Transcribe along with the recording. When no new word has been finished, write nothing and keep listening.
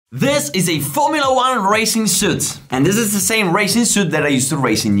This is a Formula 1 racing suit, and this is the same racing suit that I used to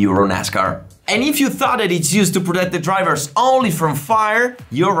race in Euro NASCAR. And if you thought that it's used to protect the drivers only from fire,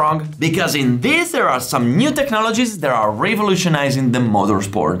 you're wrong, because in this there are some new technologies that are revolutionizing the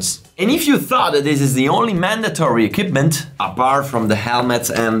motorsports. And if you thought that this is the only mandatory equipment, apart from the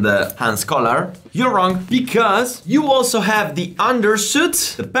helmets and the hands collar, you're wrong, because you also have the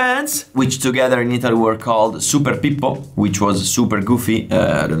undersuit, the pants, which together in Italy were called Super Pippo, which was super goofy.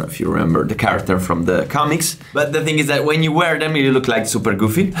 I don't know if you remember the character from the comics, but the thing is that when you wear them, you look like super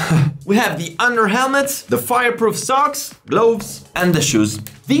goofy. We have the under helmets, the fireproof socks, gloves, and the shoes.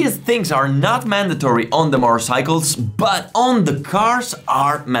 These things are not mandatory on the motorcycles, but on the cars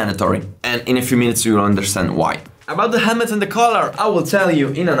are mandatory. And in a few minutes you will understand why. About the helmet and the collar, I will tell you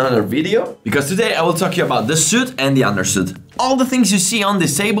in another video, because today I will talk to you about the suit and the undersuit. All the things you see on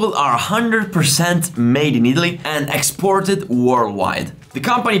this table are 100% made in Italy and exported worldwide. The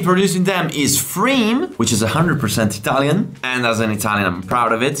company producing them is Freem, which is 100% Italian, and as an Italian I'm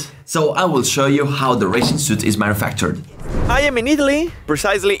proud of it. So I will show you how the racing suit is manufactured. I am in Italy,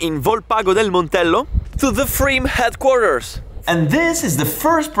 precisely in Volpago del Montello, to the Freem headquarters. And this is the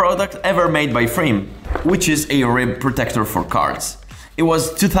first product ever made by Freem, which is a rib protector for karts. It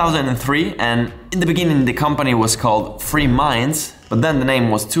was 2003, and in the beginning the company was called Freem Mines, but then the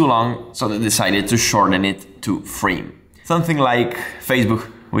name was too long, so they decided to shorten it to Freem. Something like Facebook,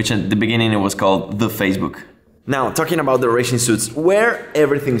 which at the beginning it was called The Facebook. Now, talking about the racing suits, where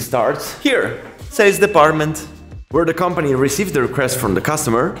everything starts, here, sales department, where the company received the request from the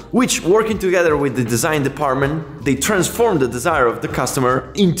customer, which, working together with the design department, they transform the desire of the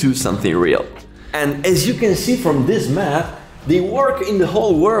customer into something real. And as you can see from this map, they work in the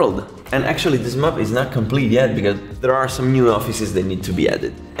whole world. And actually this map is not complete yet because there are some new offices that need to be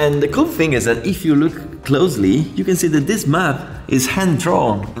added. And the cool thing is that if you look closely, you can see that this map is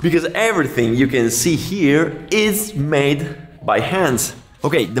hand-drawn, because everything you can see here is made by hands.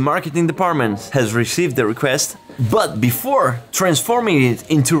 Okay, the marketing department has received the request, but before transforming it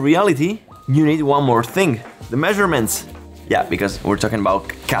into reality, you need one more thing, the measurements. Yeah, because we're talking about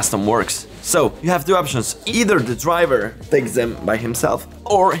custom works. So you have two options. Either the driver takes them by himself,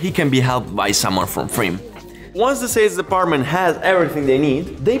 or he can be helped by someone from Freem. Once the sales department has everything they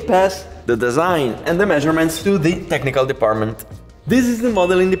need, they pass the design and the measurements to the technical department. This is the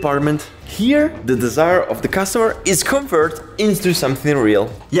modeling department. Here, the desire of the customer is converted into something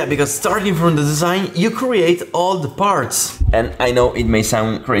real. Yeah, because starting from the design, you create all the parts. And I know it may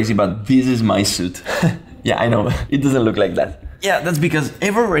sound crazy, but this is my suit. Yeah, I know, it doesn't look like that. Yeah, that's because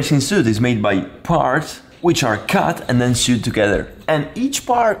every racing suit is made by parts which are cut and then sewed together. And each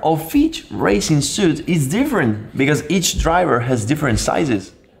part of each racing suit is different because each driver has different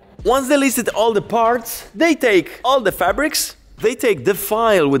sizes. Once they listed all the parts, they take all the fabrics, they take the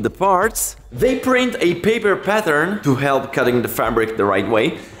file with the parts, they print a paper pattern to help cutting the fabric the right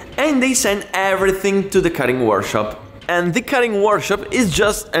way, and they send everything to the cutting workshop. And the cutting workshop is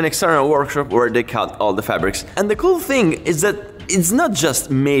just an external workshop where they cut all the fabrics. And the cool thing is that it's not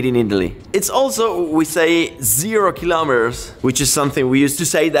just made in Italy. It's also, we say, 0 kilometers, which is something we used to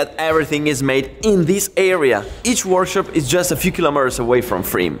say that everything is made in this area. Each workshop is just a few kilometers away from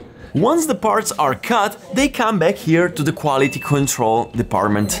Freem. Once the parts are cut, they come back here to the quality control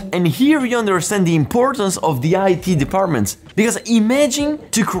department. And here you understand the importance of the IT departments. Because imagine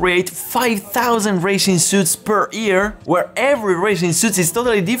to create 5,000 racing suits per year, where every racing suit is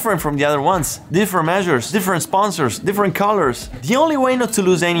totally different from the other ones. Different measures, different sponsors, different colors. The only way not to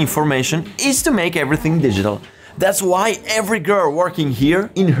lose any information is to make everything digital. That's why every girl working here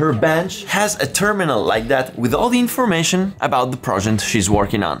in her bench has a terminal like that with all the information about the project she's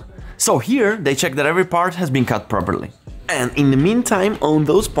working on. So here, they check that every part has been cut properly. And in the meantime, on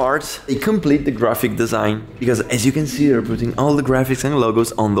those parts, they complete the graphic design. Because as you can see, they're putting all the graphics and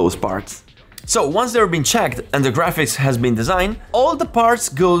logos on those parts. So once they've been checked and the graphics has been designed, all the parts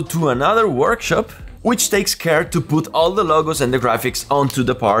go to another workshop, which takes care to put all the logos and the graphics onto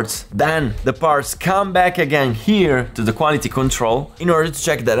the parts. Then the parts come back again here to the quality control in order to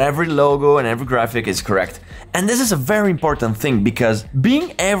check that every logo and every graphic is correct. And this is a very important thing, because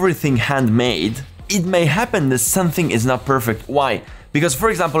being everything handmade, it may happen that something is not perfect. Why? Because, for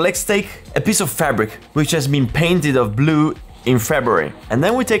example, let's take a piece of fabric which has been painted of blue in February, and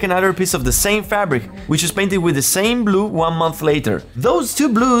then we take another piece of the same fabric which is painted with the same blue 1 month later. Those two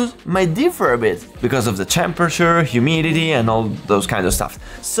blues might differ a bit because of the temperature, humidity, and all those kind of stuff.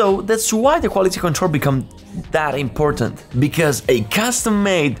 So that's why the quality control becomes that important, because a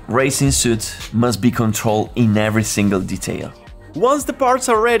custom-made racing suit must be controlled in every single detail. Once the parts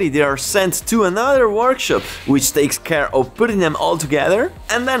are ready, they are sent to another workshop, which takes care of putting them all together.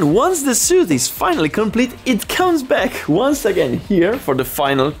 And then once the suit is finally complete, it comes back once again here for the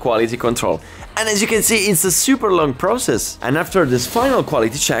final quality control. And as you can see, it's a super long process. And after this final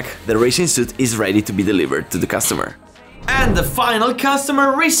quality check, the racing suit is ready to be delivered to the customer. And the final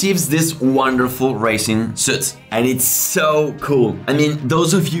customer receives this wonderful racing suit. And it's so cool. I mean,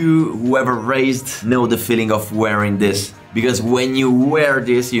 those of you who ever raced know the feeling of wearing this. Because when you wear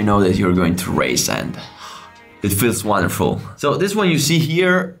this, you know that you're going to race and it feels wonderful. So this one you see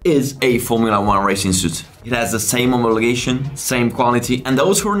here is a Formula 1 racing suit. It has the same homologation, same quality, and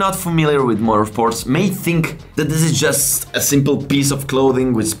those who are not familiar with motorsports may think that this is just a simple piece of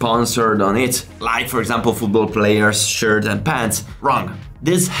clothing with sponsored on it, like for example football players' shirt and pants. Wrong.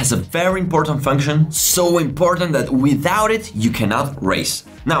 This has a very important function, so important that without it you cannot race.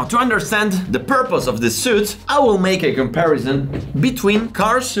 Now, to understand the purpose of this suit, I will make a comparison between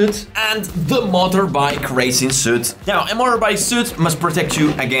car suits and the motorbike racing suit. Now, a motorbike suit must protect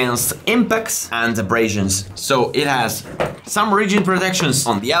you against impacts and abrasions. So it has some rigid protections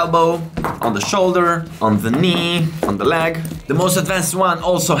on the elbow, on the shoulder, on the knee, on the leg. The most advanced one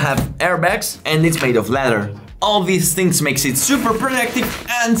also have airbags and it's made of leather. All these things makes it super protective,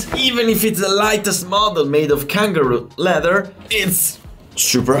 and even if it's the lightest model made of kangaroo leather, it's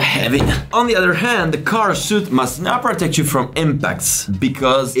super heavy. On the other hand, the car suit must not protect you from impacts,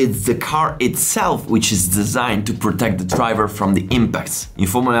 because it's the car itself which is designed to protect the driver from the impacts. In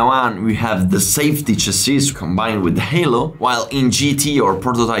Formula 1 we have the safety chassis combined with the halo, while in GT or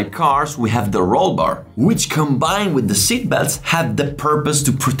prototype cars we have the roll bar, which combined with the seat belts have the purpose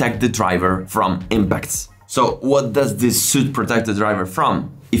to protect the driver from impacts. So what does this suit protect the driver from?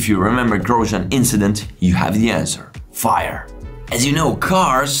 If you remember Grosjean incident, you have the answer. Fire. As you know,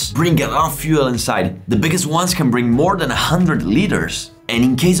 cars bring a lot of fuel inside. The biggest ones can bring more than 100 liters. And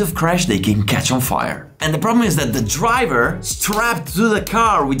in case of crash, they can catch on fire. And the problem is that the driver, strapped to the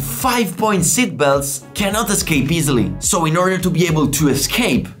car with 5-point seat belts, cannot escape easily. So in order to be able to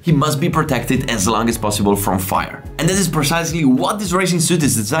escape, he must be protected as long as possible from fire. And this is precisely what this racing suit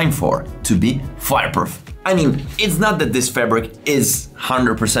is designed for, to be fireproof. I mean, it's not that this fabric is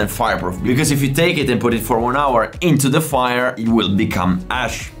 100% fireproof, because if you take it and put it for 1 hour into the fire, it will become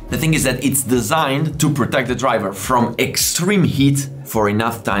ash. The thing is that it's designed to protect the driver from extreme heat for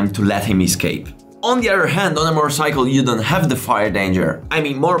enough time to let him escape. On the other hand, on a motorcycle, you don't have the fire danger. I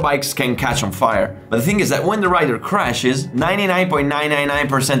mean, motorbikes can catch on fire. But the thing is that when the rider crashes,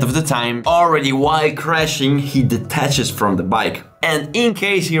 99.999% of the time, already while crashing, he detaches from the bike. And in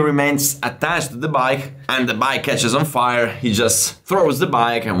case he remains attached to the bike and the bike catches on fire, he just throws the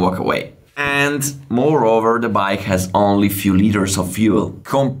bike and walks away. And moreover, the bike has only few liters of fuel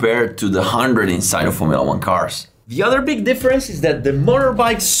compared to the 100 inside of Formula 1 cars. The other big difference is that the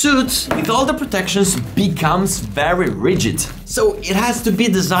motorbike suit, with all the protections, becomes very rigid. So it has to be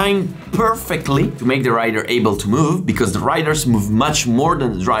designed perfectly to make the rider able to move, because the riders move much more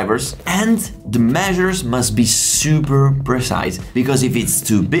than the drivers, and the measures must be super precise, because if it's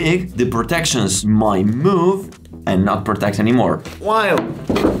too big, the protections might move and not protect anymore. While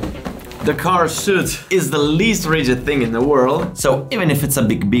the car suit is the least rigid thing in the world, so even if it's a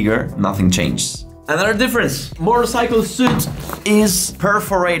bit bigger, nothing changes. Another difference, motorcycle suit is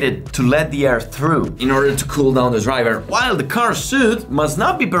perforated to let the air through in order to cool down the driver, while the car suit must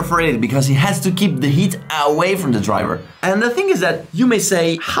not be perforated because it has to keep the heat away from the driver. And the thing is that you may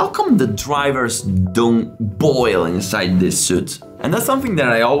say, how come the drivers don't boil inside this suit? And that's something that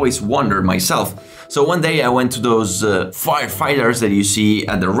I always wondered myself. So one day I went to those firefighters that you see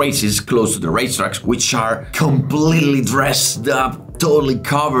at the races close to the racetracks, which are completely dressed up, totally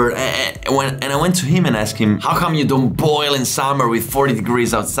covered. And I went to him and asked him, how come you don't boil in summer with 40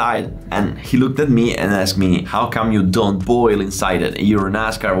 degrees outside? And he looked at me and asked me, how come you don't boil inside a Euro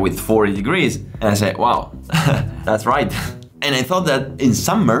NASCAR with 40 degrees? And I said, wow, that's right. And I thought that in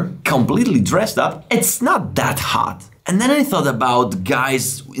summer, completely dressed up, it's not that hot. And then I thought about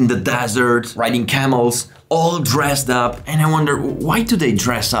guys in the desert, riding camels, all dressed up. And I wonder, why do they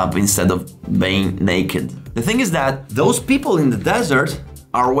dress up instead of being naked? The thing is that those people in the desert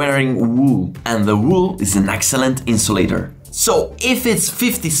are wearing wool, and the wool is an excellent insulator. So if it's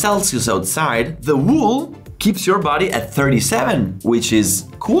 50 Celsius outside, the wool keeps your body at 37, which is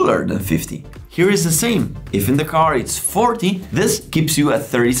cooler than 50. Here is the same. If in the car it's 40, this keeps you at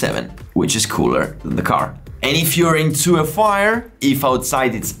 37, which is cooler than the car. And if you're into a fire, if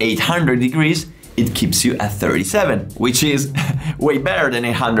outside it's 800 degrees, it keeps you at 37, which is way better than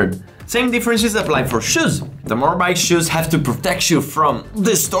 800. Same differences apply for shoes. The motorbike shoes have to protect you from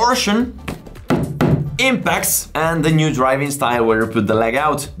distortion impacts and the new driving style where you put the leg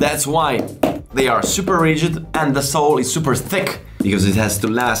out. That's why they are super rigid and the sole is super thick, because it has to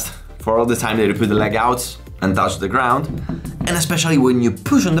last for all the time that you put the leg out and touch the ground. And especially when you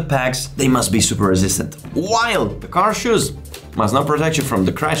push on the pegs, they must be super resistant. While the car shoes must not protect you from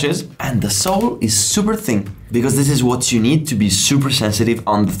the crashes, and the sole is super thin, because this is what you need to be super sensitive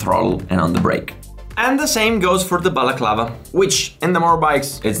on the throttle and on the brake. And the same goes for the balaclava, which in the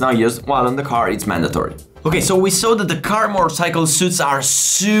motorbikes it's not used, while in the car it's mandatory. Okay, so we saw that the car motorcycle suits are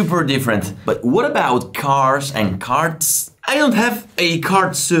super different. But what about cars and karts? I don't have a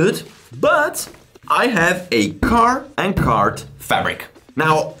kart suit, but I have a car and kart fabric.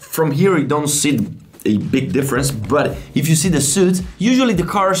 Now, from here you don't see a big difference, but if you see the suit, usually the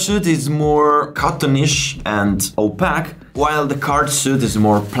car suit is more cottonish and opaque, while the kart suit is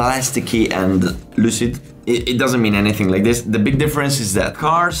more plasticky and lucid. It doesn't mean anything like this. The big difference is that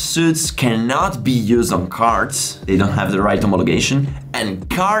car suits cannot be used on karts, they don't have the right homologation, and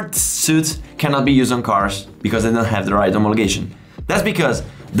kart suits cannot be used on cars because they don't have the right homologation. That's because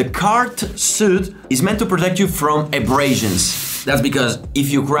the kart suit is meant to protect you from abrasions. That's because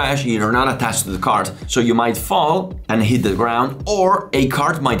if you crash, you're not attached to the kart, so you might fall and hit the ground, or a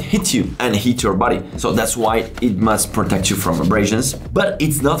kart might hit you and hit your body. So that's why it must protect you from abrasions, but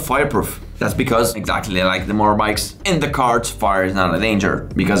it's not fireproof. That's because, exactly like the motorbikes, in the karts, fire is not a danger,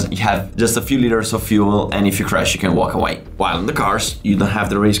 because you have just a few liters of fuel, and if you crash, you can walk away. While in the cars, you don't have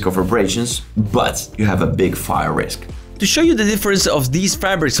the risk of abrasions, but you have a big fire risk. To show you the difference of these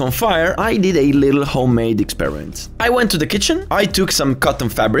fabrics on fire, I did a little homemade experiment. I went to the kitchen, I took some cotton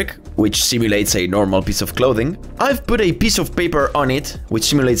fabric, which simulates a normal piece of clothing. I've put a piece of paper on it, which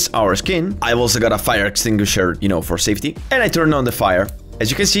simulates our skin. I've also got a fire extinguisher, you know, for safety. And I turned on the fire. As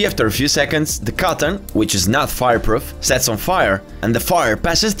you can see, after a few seconds, the cotton, which is not fireproof, sets on fire, and the fire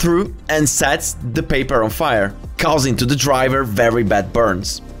passes through and sets the paper on fire, causing to the driver very bad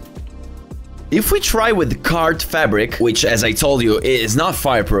burns. If we try with the kart fabric, which as I told you is not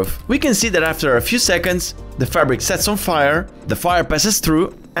fireproof, we can see that after a few seconds, the fabric sets on fire, the fire passes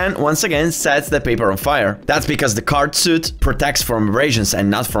through, and once again sets the paper on fire. That's because the kart suit protects from abrasions and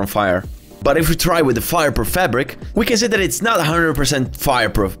not from fire. But if we try with the fireproof fabric, we can see that it's not 100%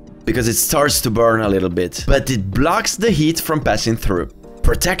 fireproof, because it starts to burn a little bit, but it blocks the heat from passing through,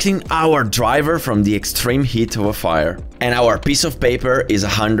 protecting our driver from the extreme heat of a fire. And our piece of paper is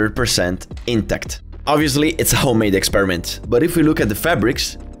 100% intact. Obviously, it's a homemade experiment, but if we look at the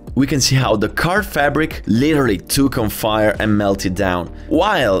fabrics, we can see how the kart fabric literally took on fire and melted down,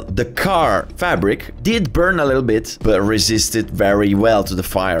 while the car fabric did burn a little bit, but resisted very well to the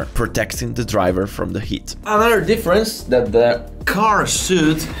fire, protecting the driver from the heat. Another difference that the car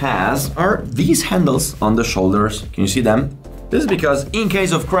suit has are these handles on the shoulders. Can you see them? This is because in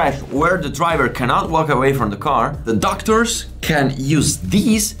case of crash where the driver cannot walk away from the car, the doctors can use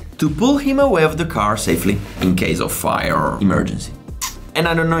these to pull him away of the car safely in case of fire or emergency. And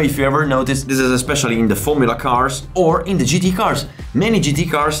I don't know if you ever noticed, this is especially in the Formula cars or in the GT cars. Many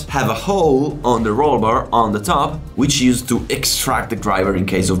GT cars have a hole on the roll bar on the top, which is used to extract the driver in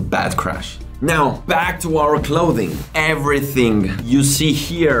case of bad crash. Now, back to our clothing. Everything you see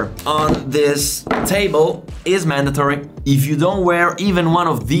here on this table is mandatory. If you don't wear even one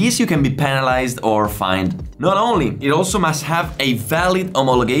of these, you can be penalized or fined. Not only, it also must have a valid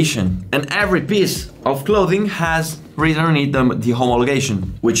homologation. And every piece of clothing has written on it the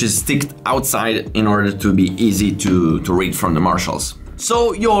homologation, which is sticked outside in order to be easy to read from the marshals.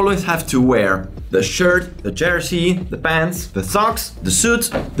 So you always have to wear the shirt, the jersey, the pants, the socks, the suit,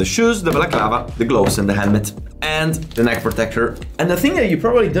 the shoes, the balaclava, the gloves and the helmet, and the neck protector. And the thing that you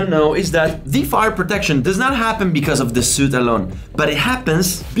probably don't know is that the fire protection does not happen because of the suit alone, but it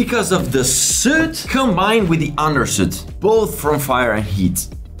happens because of the suit combined with the undersuit, both from fire and heat.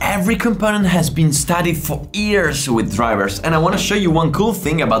 Every component has been studied for years with drivers, and I want to show you one cool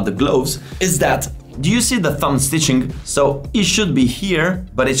thing about the gloves is that, do you see the thumb stitching? So it should be here,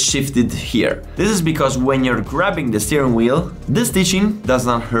 but it's shifted here. This is because when you're grabbing the steering wheel, the stitching does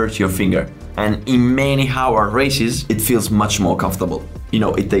not hurt your finger. And in many hour races, it feels much more comfortable. You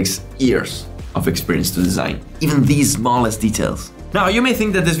know, it takes years of experience to design, even these smallest details. Now, you may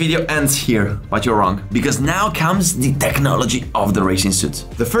think that this video ends here, but you're wrong, because now comes the technology of the racing suit.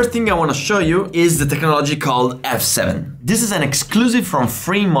 The first thing I want to show you is the technology called F7. This is an exclusive from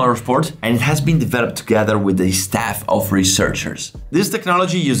Freem Motorsport, and it has been developed together with the staff of researchers. This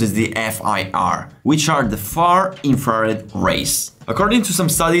technology uses the FIR, which are the far infrared rays. According to some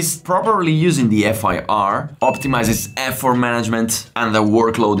studies, properly using the FIR optimizes effort management and the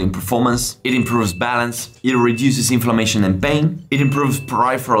workload in performance. It improves balance, it reduces inflammation and pain, it improves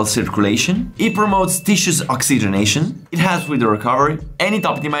peripheral circulation, it promotes tissues oxygenation, it helps with the recovery, and it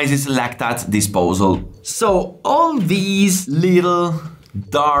optimizes lactate disposal. So all these little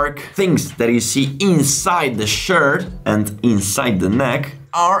dark things that you see inside the shirt and inside the neck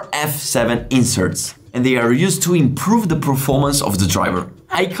are F7 inserts, and they are used to improve the performance of the driver.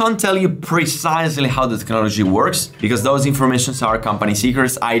 I can't tell you precisely how the technology works because those informations are company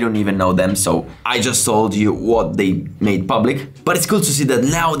secrets. I don't even know them, so I just told you what they made public. But it's cool to see that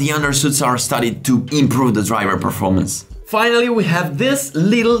now the undersuits are studied to improve the driver performance. Finally, we have this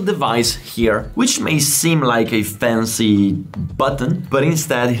little device here, which may seem like a fancy button, but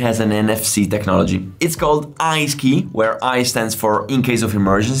instead it has an NFC technology. It's called ICEkey, where I stands for in case of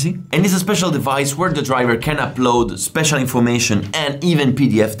emergency, and it's a special device where the driver can upload special information and even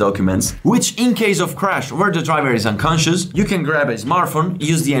PDF documents, which in case of crash where the driver is unconscious, you can grab a smartphone,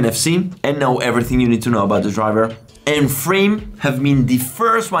 use the NFC, and know everything you need to know about the driver. And Freem have been the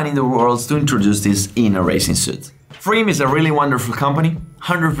first one in the world to introduce this in a racing suit. Freem is a really wonderful company,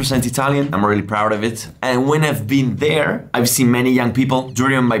 100% Italian, I'm really proud of it. And when I've been there, I've seen many young people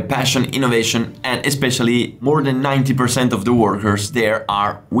driven by passion, innovation, and especially more than 90% of the workers there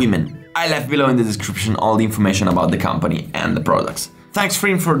are women. I left below in the description all the information about the company and the products. Thanks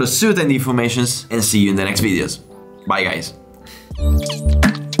Freem for the suit and the informations, and see you in the next videos. Bye guys.